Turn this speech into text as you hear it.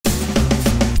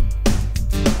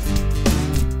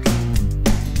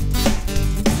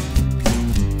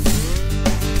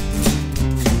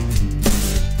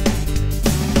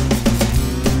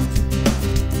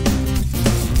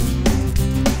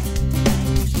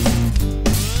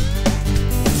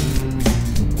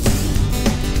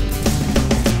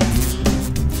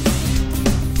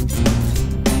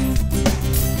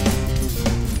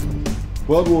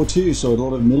World War II saw a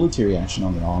lot of military action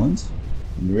on the island,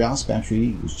 and Rous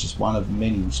Battery was just one of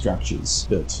many structures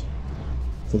built.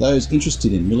 For those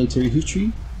interested in military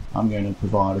history, I'm going to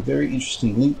provide a very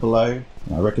interesting link below,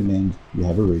 and I recommend you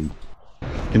have a read.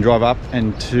 You can drive up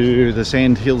and to the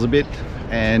sand hills a bit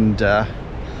and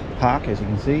park, as you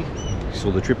can see. You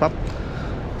saw the trip up.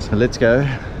 So let's go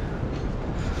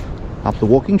up the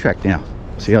walking track now.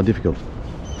 See how difficult.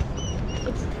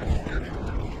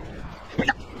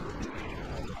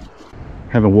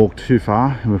 Haven't walked too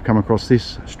far and we've come across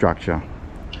this structure.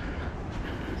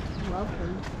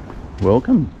 Welcome.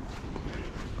 Welcome.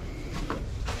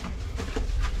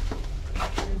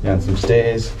 Down some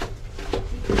stairs.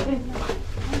 You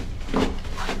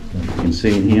can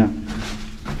see in here.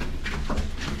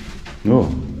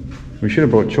 Oh, we should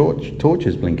have brought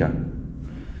torches, Blinker.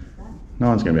 No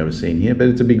one's going to be able to see in here, but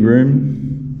it's a big room.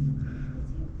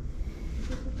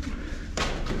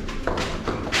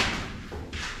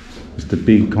 Just a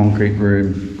big concrete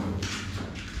room.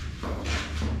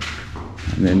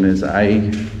 And then there's a,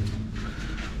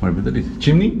 whatever that is,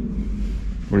 chimney?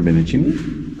 Would have been a chimney.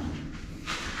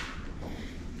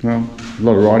 Well, a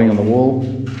lot of writing on the wall.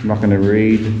 I'm not going to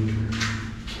read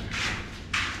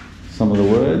some of the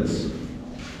words.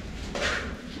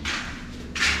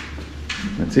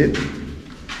 That's it.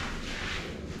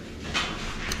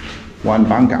 One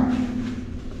bunker.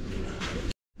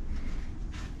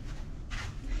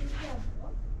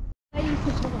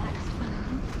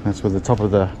 That's where the top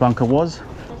of the bunker was.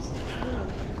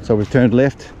 So we've turned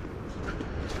left,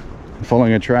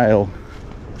 following a trail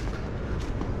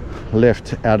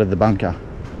left out of the bunker.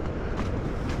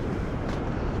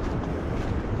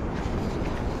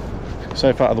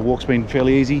 So far the walk's been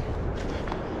fairly easy.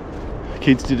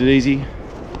 Kids did it easy.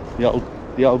 The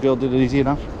old girl did it easy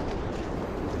enough.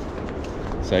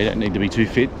 So you don't need to be too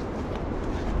fit.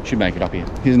 Should make it up here.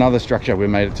 Here's another structure we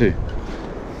made it to.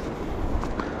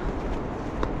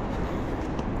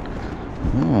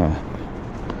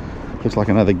 Looks like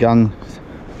another gun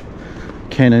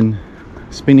cannon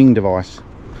spinning device.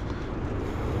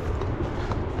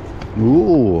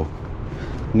 Ooh,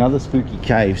 another spooky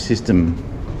cave system.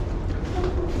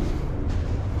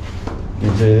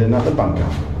 There's another bunker.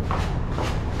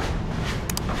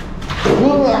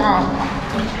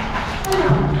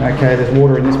 Okay, there's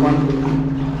water in this one.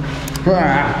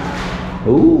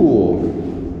 Ooh.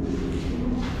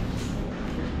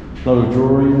 A lot of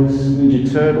drawings,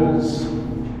 Ninja Turtles.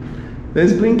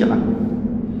 There's Blinker.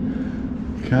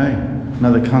 Okay,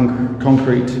 another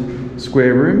concrete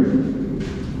square room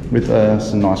with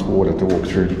some nice water to walk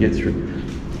through, to get through.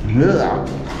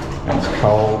 That's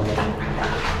cold.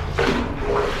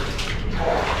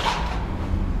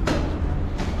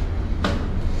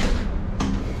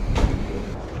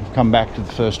 Come back to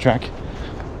the first track,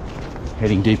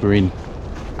 heading deeper in.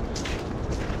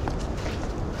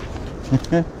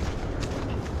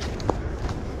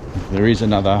 There is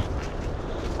another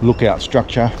lookout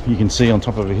structure you can see on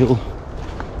top of a hill,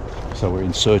 so we're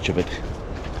in search of it.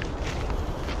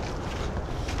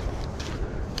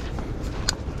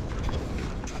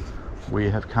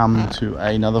 We have come to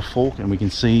another fork and we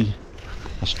can see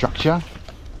a structure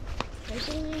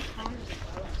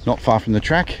not far from the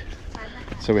track.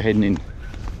 So we're heading in.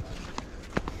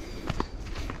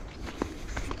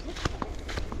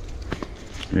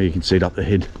 There you can see it up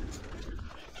ahead.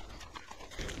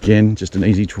 Again, just an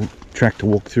easy track to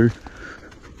walk through.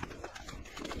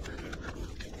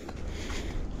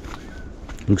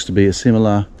 Looks to be a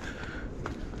similar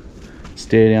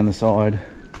stair down the side,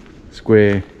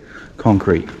 square,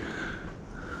 concrete.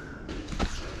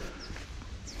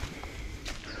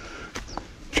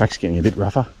 Track's getting a bit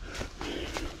rougher.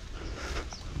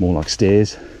 More like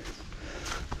stairs.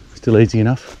 Still easy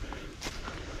enough.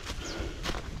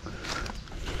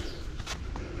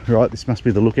 Right, this must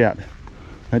be the lookout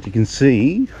that you can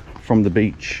see from the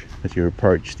beach as you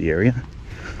approach the area.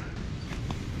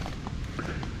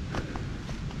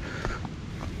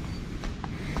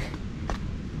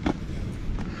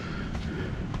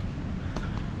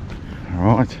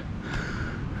 All right,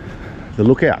 the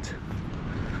lookout.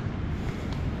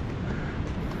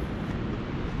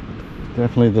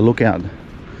 Definitely the lookout,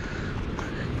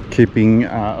 keeping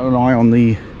an eye on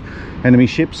the enemy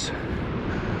ships.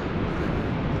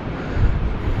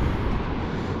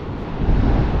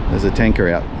 There's a tanker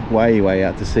out, way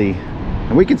out to sea,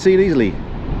 and we can see it easily.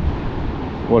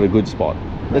 What a good spot.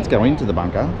 Let's go into the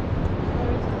bunker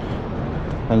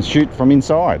and shoot from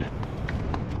inside.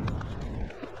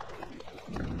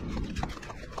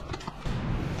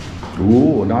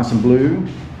 Ooh, nice and blue.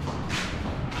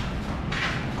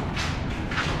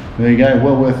 There you go,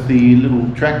 well worth the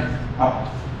little track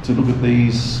up to to look at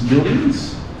these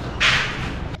buildings.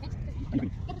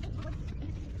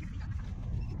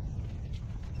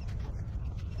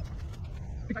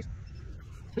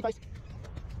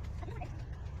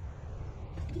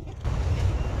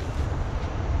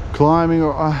 Climbing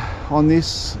on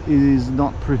this is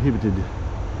not prohibited,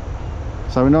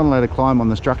 so we're not allowed to climb on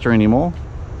the structure anymore.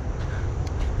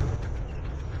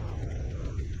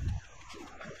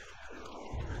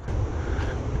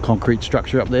 Concrete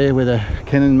structure up there where the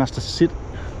cannon must sit.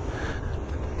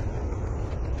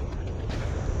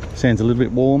 Sounds a little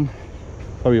bit warm.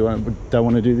 Probably don't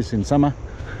want to do this in summer.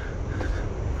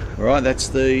 Alright, that's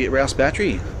the Rous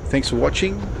Battery. Thanks for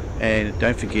watching, and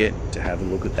don't forget to have a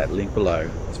look at that link below.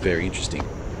 It's very interesting.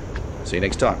 See you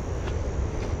next time.